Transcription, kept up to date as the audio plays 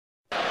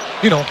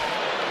you know,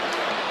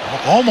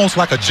 almost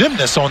like a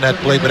gymnast on that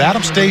play, but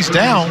Adams stays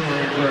down.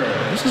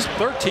 This is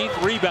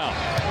 13th rebound.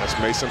 That's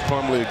Mason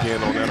Plumlee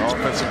again on that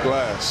offensive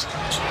glass.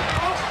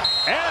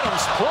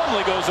 Adams,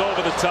 Plumlee goes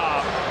over the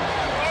top.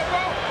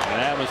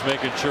 And Adams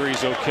making sure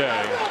he's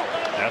okay.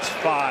 That's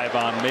 5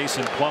 on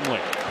Mason Plumlee.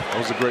 That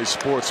was a great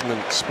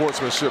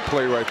sportsmanship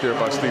play right there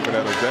by Steven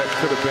Adams. That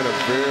could have been a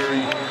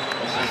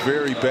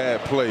very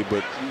bad play,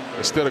 but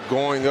instead of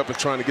going up and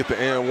trying to get the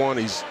and one,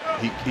 he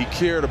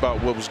cared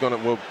about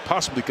what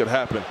possibly could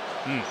happen.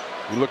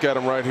 You look at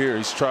him right here.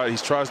 He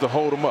tries to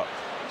hold him up,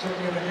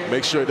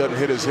 make sure he doesn't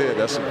hit his head.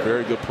 That's a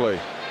very good play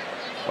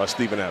by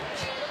Steven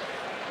Adams.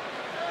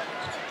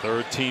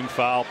 Third team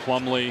foul.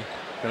 Plumlee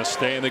going to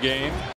stay in the game.